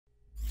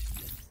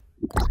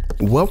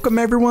Welcome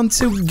everyone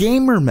to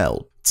Gamer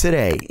Melt.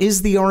 Today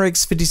is the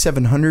RX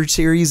 5700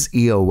 series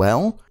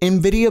EOL,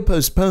 NVIDIA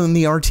postponed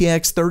the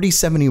RTX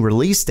 3070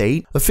 release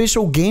date,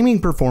 official gaming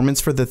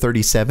performance for the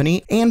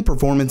 3070, and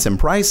performance and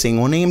pricing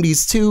on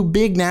AMD's two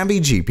big Navi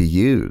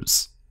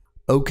GPUs.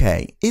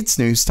 Okay, it's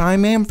news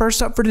time, and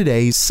first up for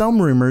today,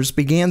 some rumors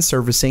began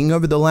surfacing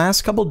over the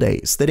last couple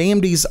days that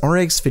AMD's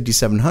RX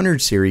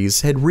 5700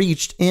 series had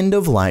reached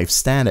end-of-life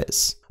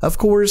status. Of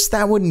course,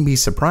 that wouldn't be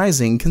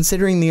surprising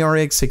considering the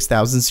RX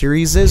 6000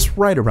 series is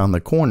right around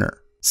the corner.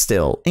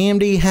 Still,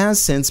 AMD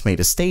has since made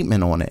a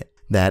statement on it.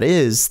 That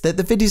is, that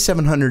the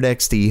 5700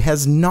 XT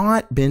has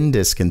not been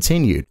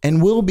discontinued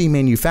and will be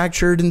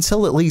manufactured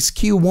until at least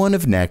Q1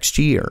 of next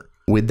year.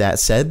 With that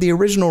said, the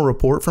original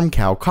report from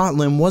Cal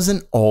Kotlin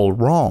wasn't all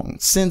wrong,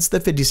 since the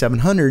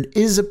 5700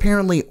 is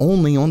apparently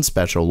only on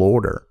special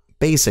order.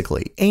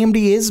 Basically, AMD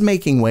is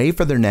making way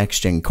for their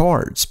next-gen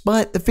cards,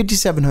 but the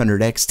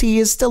 5700 XT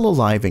is still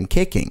alive and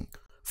kicking.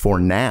 For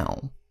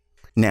now.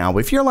 Now,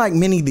 if you're like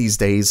many these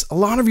days, a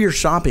lot of your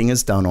shopping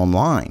is done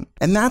online,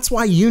 and that's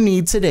why you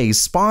need today's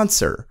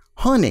sponsor,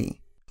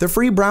 Honey, the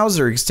free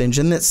browser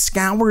extension that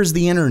scours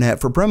the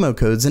internet for promo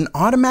codes and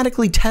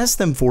automatically tests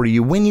them for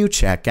you when you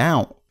check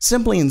out.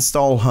 Simply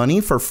install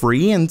Honey for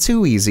free in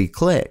 2 easy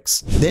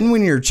clicks. Then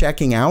when you're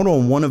checking out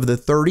on one of the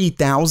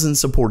 30,000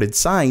 supported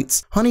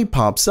sites, Honey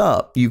pops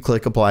up, you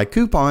click apply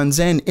coupons,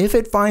 and if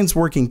it finds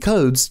working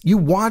codes, you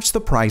watch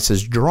the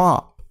prices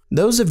drop.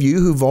 Those of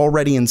you who've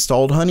already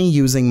installed Honey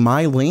using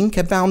my link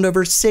have found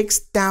over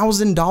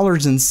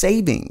 $6,000 in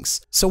savings.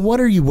 So what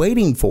are you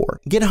waiting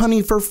for? Get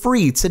Honey for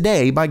free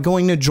today by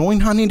going to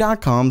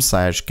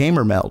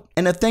joinhoney.com/gamermelt.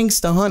 And a thanks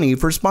to Honey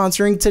for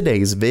sponsoring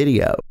today's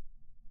video.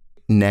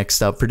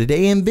 Next up for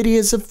today, NVIDIA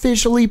has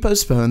officially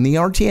postponed the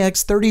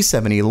RTX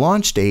 3070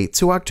 launch date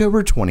to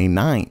October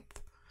 29th.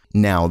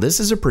 Now, this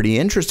is a pretty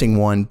interesting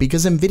one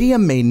because NVIDIA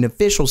made an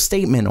official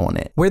statement on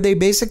it, where they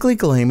basically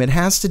claim it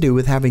has to do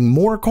with having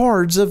more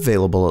cards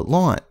available at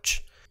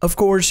launch. Of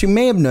course, you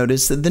may have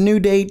noticed that the new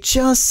date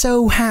just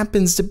so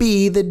happens to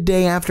be the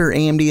day after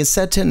AMD is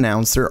set to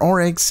announce their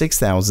RX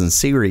 6000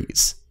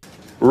 series.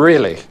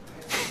 Really?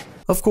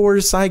 Of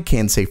course, I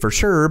can't say for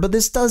sure, but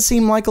this does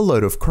seem like a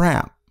load of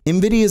crap.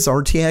 NVIDIA's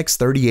RTX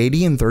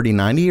 3080 and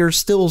 3090 are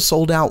still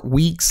sold out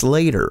weeks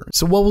later,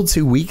 so what will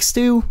 2 weeks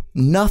do?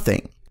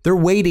 Nothing. They're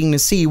waiting to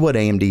see what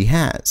AMD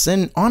has,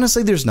 and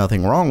honestly there's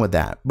nothing wrong with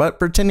that, but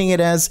pretending it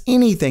has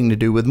anything to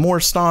do with more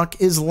stock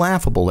is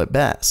laughable at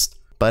best.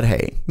 But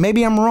hey,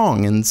 maybe I'm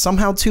wrong and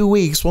somehow 2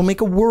 weeks will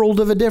make a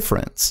world of a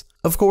difference.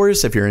 Of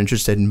course, if you're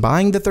interested in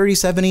buying the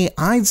 3070,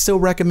 I'd still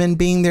recommend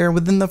being there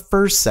within the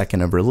first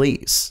second of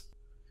release.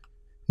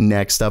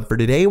 Next up for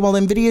today, while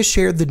NVIDIA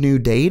shared the new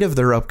date of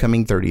their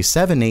upcoming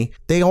 3070,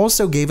 they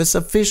also gave us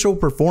official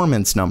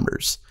performance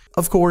numbers.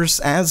 Of course,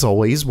 as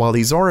always, while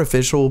these are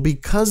official,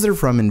 because they're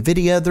from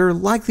NVIDIA, they're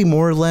likely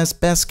more or less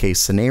best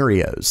case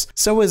scenarios.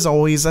 So as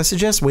always, I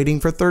suggest waiting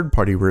for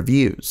third-party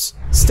reviews.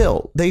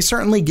 Still, they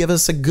certainly give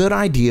us a good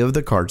idea of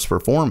the card's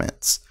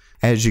performance.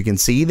 As you can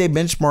see, they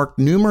benchmark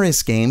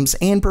numerous games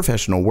and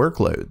professional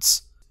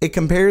workloads. It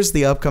compares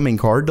the upcoming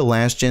card to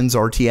last gen's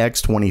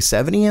RTX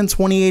 2070 and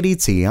 2080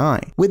 Ti,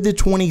 with the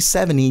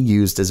 2070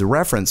 used as a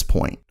reference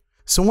point.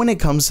 So when it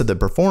comes to the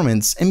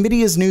performance,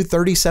 NVIDIA's new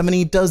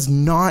 3070 does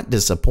not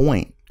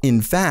disappoint.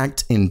 In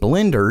fact, in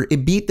Blender,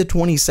 it beat the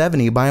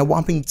 2070 by a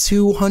whopping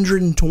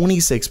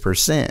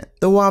 226%,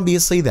 though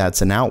obviously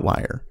that's an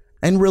outlier.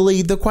 And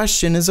really, the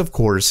question is of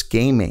course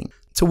gaming,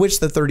 to which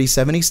the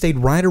 3070 stayed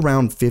right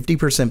around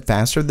 50%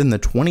 faster than the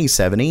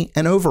 2070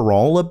 and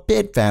overall a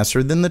bit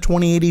faster than the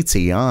 2080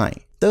 Ti,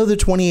 though the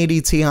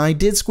 2080 Ti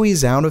did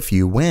squeeze out a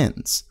few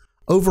wins.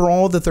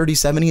 Overall, the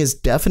 3070 is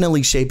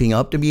definitely shaping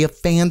up to be a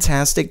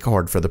fantastic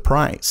card for the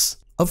price.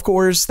 Of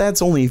course,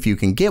 that's only if you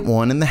can get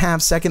one in the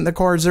half second the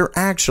cards are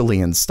actually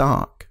in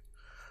stock.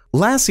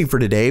 Lastly for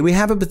today, we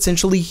have a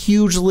potentially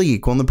huge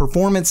leak on the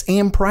performance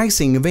and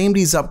pricing of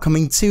AMD's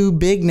upcoming two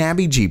big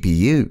Navi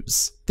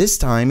GPUs. This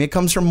time, it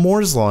comes from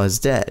Moore's Law is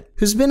Dead,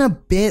 who's been a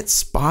bit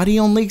spotty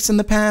on leaks in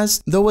the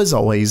past, though as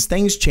always,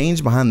 things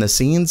change behind the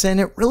scenes and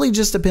it really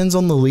just depends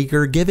on the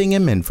leaker giving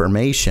him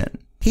information.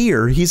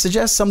 Here, he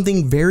suggests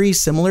something very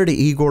similar to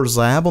Igor's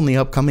lab on the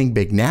upcoming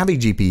big Navi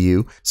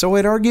GPU, so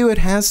I'd argue it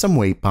has some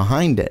weight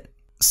behind it.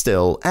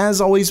 Still,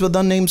 as always with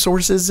unnamed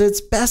sources,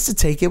 it's best to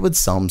take it with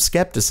some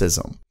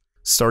skepticism.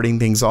 Starting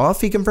things off,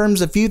 he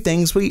confirms a few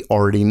things we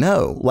already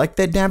know, like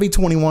that Navi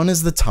 21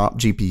 is the top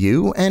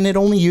GPU and it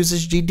only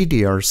uses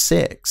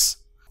GDDR6.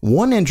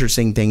 One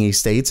interesting thing he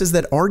states is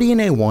that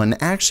RDNA 1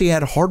 actually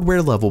had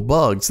hardware level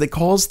bugs that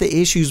caused the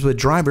issues with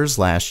drivers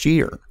last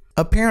year.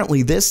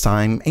 Apparently this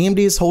time, AMD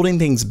is holding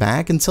things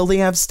back until they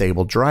have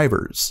stable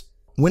drivers.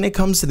 When it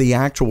comes to the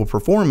actual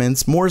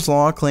performance, Moore's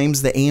Law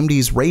claims that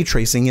AMD's ray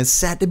tracing is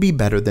set to be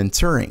better than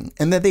Turing,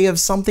 and that they have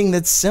something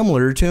that's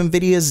similar to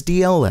NVIDIA's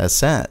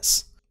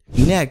DLSS.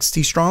 Next,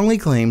 he strongly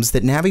claims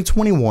that Navi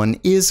 21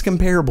 is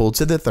comparable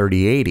to the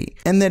 3080,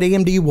 and that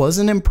AMD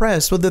wasn't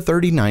impressed with the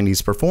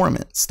 3090's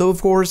performance, though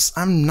of course,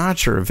 I'm not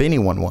sure if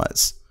anyone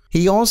was.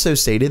 He also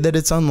stated that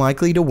it's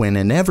unlikely to win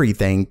in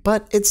everything,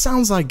 but it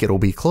sounds like it'll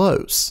be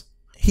close.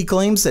 He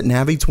claims that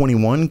Navi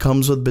 21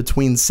 comes with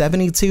between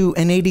 72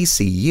 and 80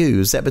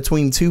 CUs at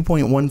between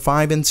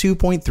 2.15 and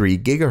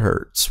 2.3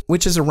 GHz,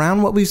 which is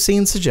around what we've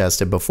seen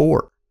suggested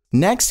before.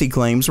 Next, he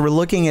claims we're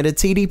looking at a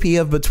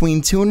TDP of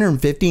between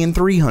 250 and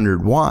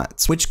 300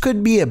 watts, which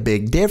could be a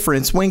big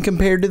difference when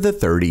compared to the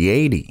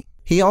 3080.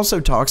 He also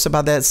talks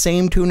about that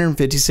same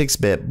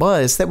 256-bit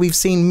bus that we've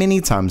seen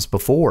many times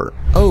before.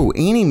 Oh,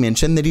 and he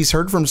mentioned that he's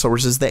heard from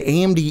sources that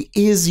AMD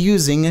is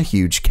using a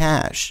huge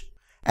cache.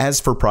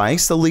 As for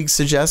price, the leak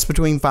suggests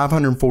between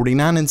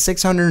 $549 and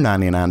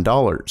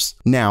 $699.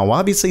 Now,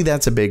 obviously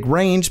that's a big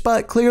range,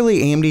 but clearly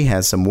AMD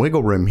has some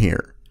wiggle room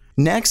here.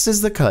 Next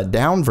is the cut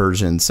down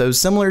version, so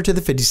similar to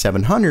the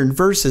 5700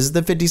 versus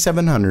the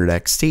 5700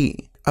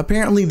 XT.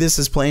 Apparently this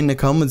is planned to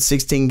come with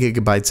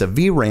 16GB of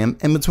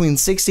VRAM and between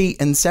 60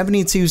 and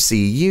 72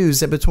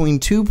 CUs at between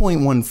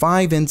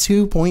 2.15 and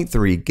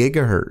 2.3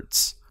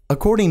 GHz.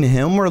 According to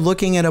him, we're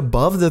looking at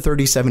above the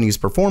 3070's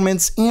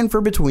performance and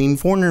for between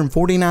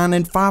 $449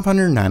 and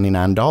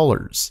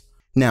 $599.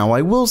 Now,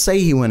 I will say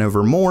he went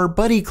over more,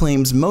 but he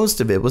claims most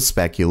of it was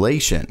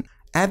speculation.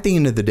 At the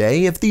end of the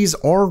day, if these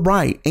are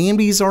right,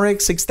 AMD's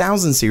RX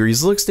 6000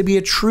 series looks to be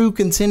a true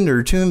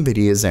contender to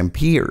Nvidia's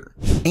Ampere.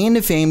 And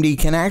if AMD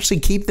can actually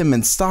keep them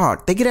in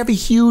stock, they could have a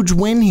huge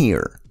win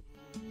here.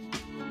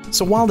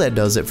 So while that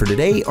does it for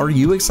today, are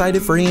you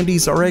excited for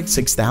AMD's RX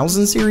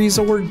 6000 series,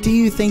 or do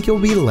you think you'll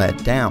be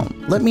let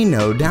down? Let me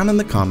know down in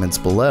the comments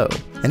below.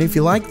 And if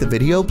you liked the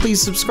video,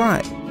 please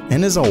subscribe.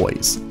 And as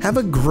always, have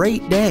a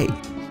great day.